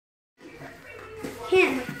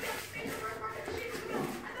can't.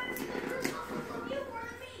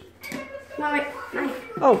 No, wait. Nice.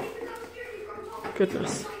 Oh.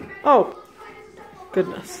 Goodness. Oh.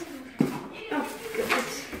 Goodness. Oh,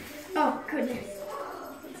 goodness. Oh, goodness.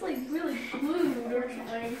 It's like really glued or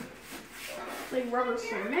something. Like rubber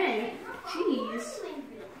cement. Jeez.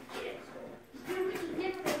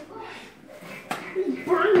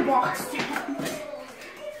 Burn the box down.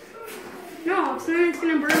 No, so then it's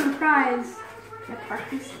gonna burn the prize. The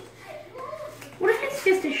prize. What if it's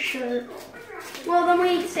just a shirt? Well, then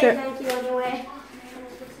we say thank you anyway.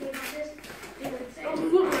 It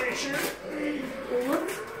looks like a shirt. It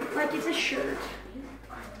looks like it's a shirt.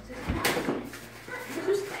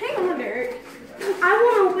 Just hang on there. I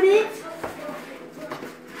won't open it.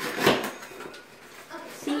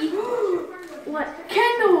 See? What?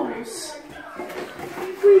 Candles!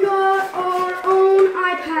 We got our own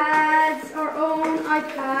iPads. Our own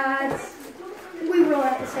iPads. We will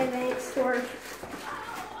at the same store.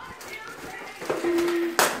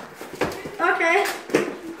 Okay.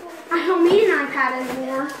 I don't need an iPad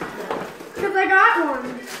anymore. Because I got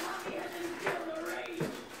one.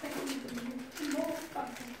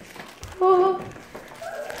 Oh.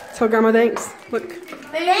 Tell Grandma thanks. Look.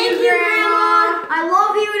 Thank you, Grandma. I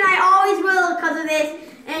love you and I always will because of this.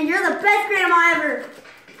 And you're the best grandma ever.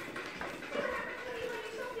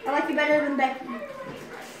 I like you better than Becky.